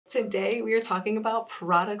Today we are talking about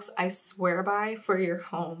products I swear by for your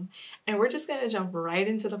home, and we're just gonna jump right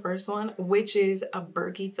into the first one, which is a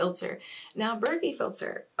Berkey filter. Now Berkey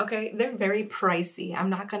filter, okay, they're very pricey, I'm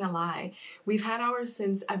not gonna lie. We've had ours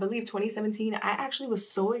since I believe 2017. I actually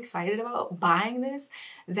was so excited about buying this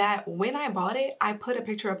that when I bought it, I put a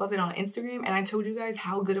picture up of it on Instagram and I told you guys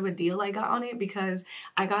how good of a deal I got on it because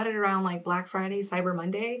I got it around like Black Friday, Cyber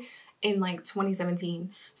Monday in like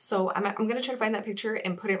 2017. So I'm gonna try to find that picture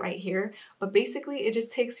and put it right here. But basically it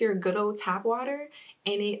just takes your good old tap water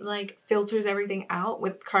and it like filters everything out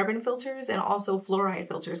with carbon filters and also fluoride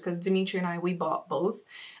filters, because Dimitri and I, we bought both.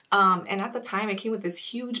 And at the time it came with this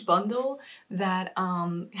huge bundle that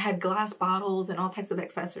had glass bottles and all types of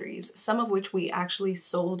accessories, some of which we actually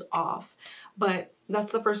sold off. But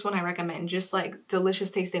that's the first one I recommend. Just like delicious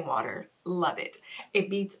tasting water. Love it. It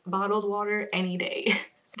beats bottled water any day.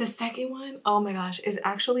 The second one, oh my gosh, is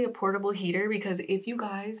actually a portable heater, because if you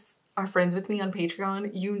guys are friends with me on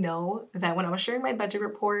Patreon, you know that when I was sharing my budget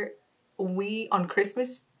report, on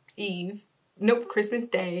Christmas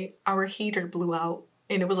Day, our heater blew out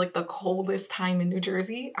and it was like the coldest time in New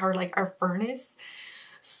Jersey, our furnace.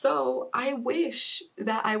 So I wish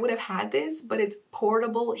that I would have had this, but it's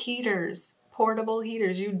portable heaters. Portable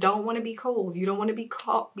heaters. You don't want to be cold. You don't want to be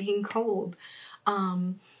caught being cold.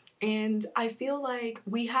 And I feel like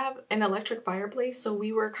we have an electric fireplace, so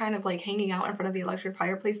we were kind of like hanging out in front of the electric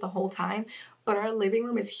fireplace the whole time, but our living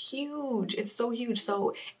room is huge. It's so huge,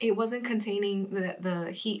 so it wasn't containing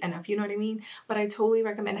the heat enough, you know what I mean? But I totally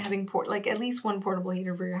recommend having at least one portable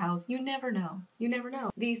heater for your house. You never know. You never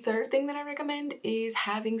know. The third thing that I recommend is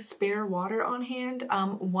having spare water on hand.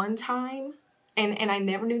 One time, and I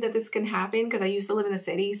never knew that this can happen because I used to live in the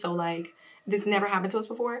city, so like this never happened to us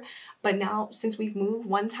before, but now since we've moved,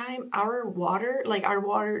 one time our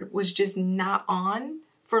water was just not on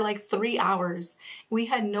for like 3 hours. We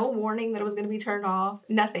had no warning that it was going to be turned off,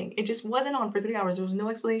 nothing. It just wasn't on for 3 hours. There was no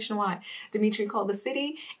explanation why. Dimitri called the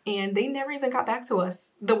city and they never even got back to us.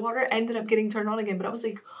 The water ended up getting turned on again, but I was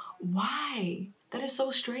like, why? That is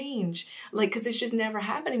so strange. Like, because it's just never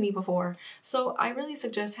happened to me before. So I really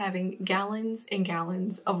suggest having gallons and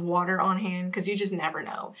gallons of water on hand, because you just never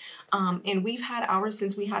know. And we've had ours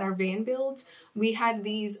since we had our van builds. We had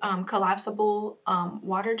these collapsible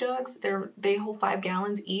water jugs. They hold 5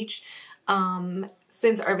 gallons each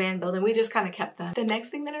since our van build, and we just kind of kept them. The next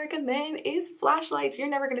thing that I recommend is flashlights. You're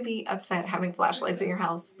never going to be upset having flashlights in your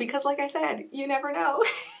house because, like I said, you never know.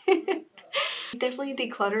 We definitely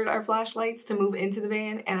decluttered our flashlights to move into the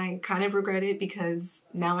van, and I kind of regret it because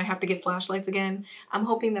now I have to get flashlights again. I'm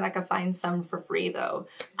hoping that I can find some for free though,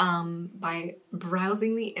 by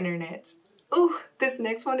browsing the internet. Ooh, this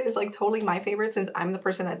next one is like totally my favorite, since I'm the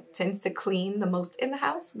person that tends to clean the most in the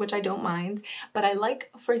house, which I don't mind, but I like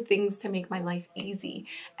for things to make my life easy.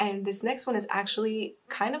 And this next one is actually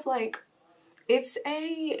kind of like, it's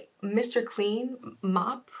a Mr. Clean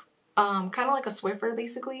mop. Kind of like a Swiffer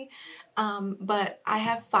basically, but I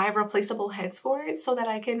have 5 replaceable heads for it so that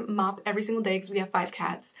I can mop every single day because we have 5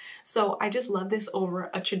 cats. So I just love this over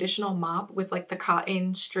a traditional mop with like the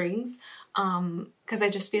cotton strings, because I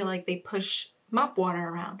just feel like they push mop water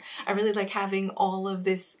around. I really like having all of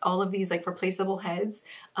these like replaceable heads.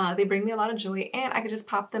 They bring me a lot of joy, and I could just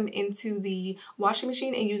pop them into the washing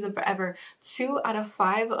machine and use them forever. 2 out of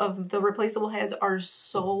 5 of the replaceable heads are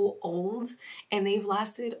so old and they've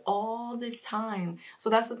lasted all this time. So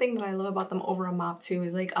that's the thing that I love about them over a mop too,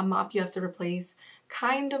 is like a mop you have to replace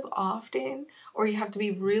kind of often, or you have to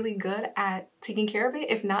be really good at taking care of it.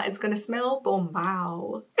 If not, it's gonna smell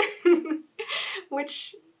bombao.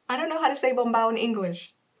 Which I don't know how to say bombao in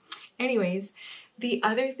English. Anyways, the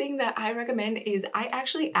other thing that I recommend is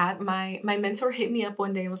my mentor hit me up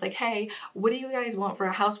one day and was like, hey, what do you guys want for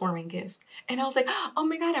a housewarming gift? And I was like, oh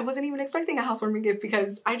my God, I wasn't even expecting a housewarming gift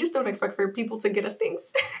because I just don't expect for people to get us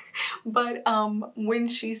things. But when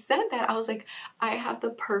she said that, I was like, I have the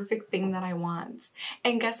perfect thing that I want.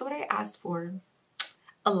 And guess what I asked for?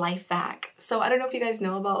 A life vac. So I don't know if you guys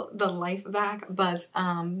know about the life vac, but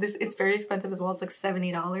it's very expensive as well. It's like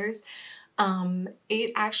 $70.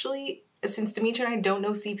 It actually, since Dimitri and I don't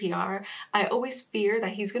know CPR, I always fear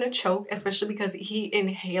that he's gonna choke, especially because he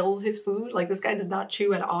inhales his food. Like, this guy does not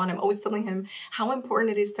chew at all, and I'm always telling him how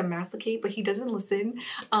important it is to masticate, but he doesn't listen.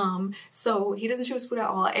 So he doesn't chew his food at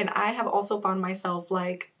all, and I have also found myself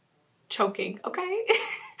like choking, okay?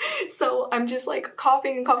 So I'm just like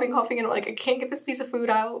coughing and coughing, and I'm like, I can't get this piece of food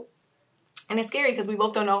out. And it's scary because we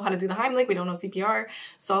both don't know how to do the Heimlich. We don't know CPR.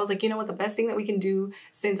 So I was like, you know what? The best thing that we can do,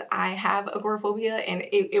 since I have agoraphobia and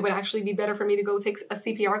it would actually be better for me to go take a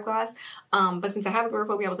CPR class. But since I have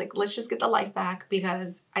agoraphobia, I was like, let's just get the life back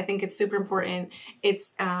because I think it's super important.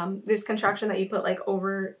 It's this contraption that you put like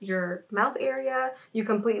over your mouth area. You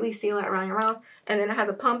completely seal it around your mouth. And then it has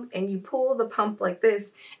a pump and you pull the pump like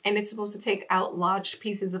this and it's supposed to take out lodged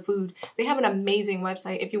pieces of food. They have an amazing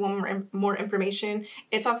website. If you want more information,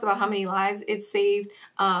 it talks about how many lives it's saved.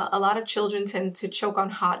 A lot of children tend to choke on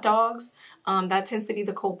hot dogs. That tends to be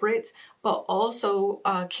the culprit, but also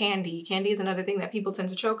candy. Candy is another thing that people tend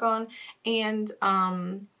to choke on. And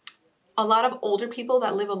a lot of older people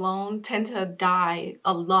that live alone tend to die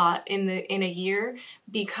a lot in a year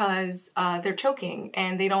because they're choking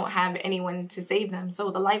and they don't have anyone to save them.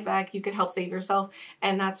 So the life vac, you could help save yourself.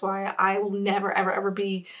 And that's why I will never, ever, ever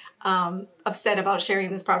be upset about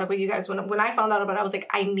sharing this product with you guys. When I found out about it, I was like,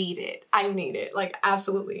 I need it. I need it. Like,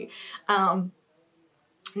 absolutely.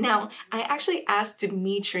 Now, I actually asked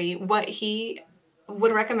Dimitri what he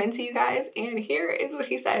would recommend to you guys, and here is what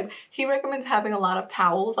he said. He recommends having a lot of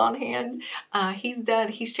towels on hand. He's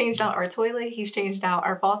changed out our toilet, he's changed out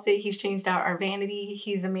our faucet, he's changed out our vanity.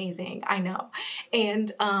 He's amazing, I know.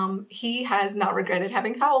 And he has not regretted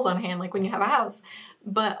having towels on hand, like when you have a house.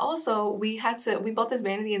 But also we bought this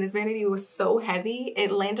vanity, and this vanity was so heavy.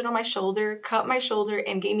 It landed on my shoulder, cut my shoulder,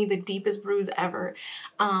 and gave me the deepest bruise ever.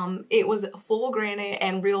 It was full granite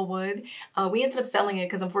and real wood. We ended up selling it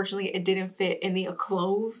because unfortunately it didn't fit in the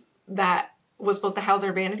clove that was supposed to house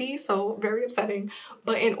our vanity. So very upsetting.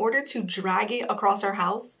 But in order to drag it across our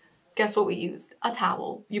house, guess what we used? A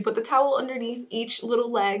towel. You put the towel underneath each little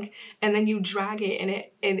leg and then you drag it, and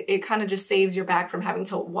it kind of just saves your back from having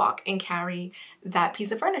to walk and carry that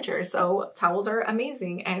piece of furniture. So towels are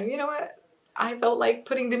amazing. And you know what? I felt like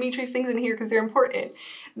putting Dimitri's things in here because they're important.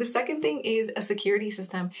 The second thing is a security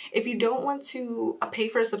system. If you don't want to pay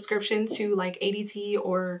for a subscription to like ADT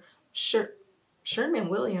or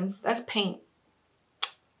Sherwin-Williams, that's paint.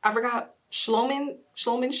 I forgot. Schloman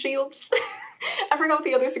Shields. I forgot what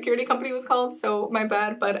the other security company was called, so my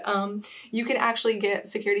bad. But you can actually get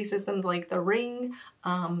security systems like the Ring,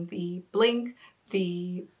 the Blink,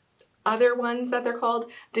 the other ones that they're called.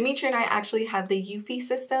 Dimitri and I actually have the Eufy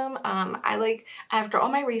system. After all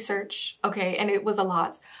my research, okay, and it was a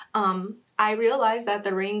lot, I realized that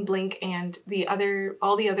the Ring, Blink, and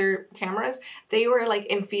all the other cameras, they were like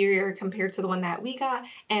inferior compared to the one that we got,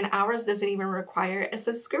 and ours doesn't even require a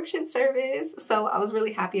subscription service. So I was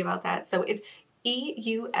really happy about that. So it's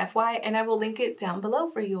EUFY, and I will link it down below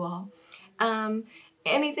for you all.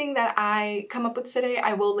 Anything that I come up with today,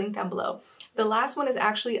 I will link down below. The last one is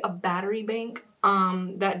actually a battery bank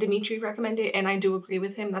that Dimitri recommended, and I do agree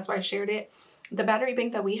with him. That's why I shared it. The battery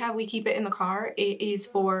bank that we have, we keep it in the car. It is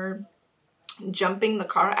for jumping the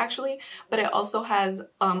car actually, but it also has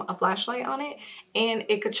a flashlight on it, and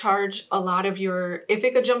it could charge a lot of if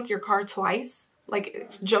it could jump your car twice, like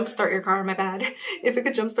jumpstart your car, my bad. If it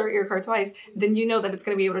could jumpstart your car twice, then you know that it's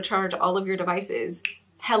going to be able to charge all of your devices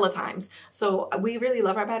hella times. So we really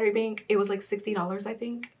love our battery bank. It was like $60, I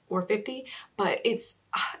think, or $50, but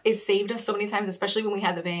it saved us so many times, especially when we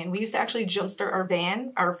had the van. We used to actually jumpstart our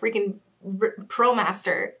van, our freaking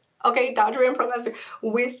ProMaster, okay, Dodge Ram ProMaster,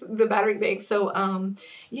 with the battery bank. So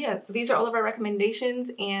yeah, these are all of our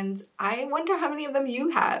recommendations, and I wonder how many of them you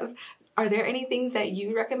have. Are there any things that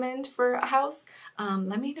you recommend for a house?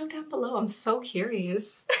 Let me know down below. I'm so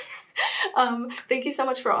curious. Thank you so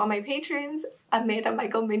much for all my patrons, Amanda,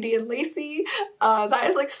 Michael, Mindy, and Lacey. That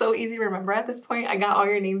is like so easy to remember at this point. I got all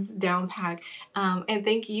your names down pat. And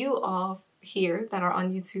thank you all here that are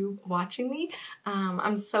on YouTube watching me.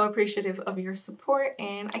 I'm so appreciative of your support,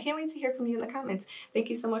 and I can't wait to hear from you in the comments. Thank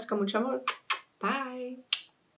you so much. Con mucho amor. Bye.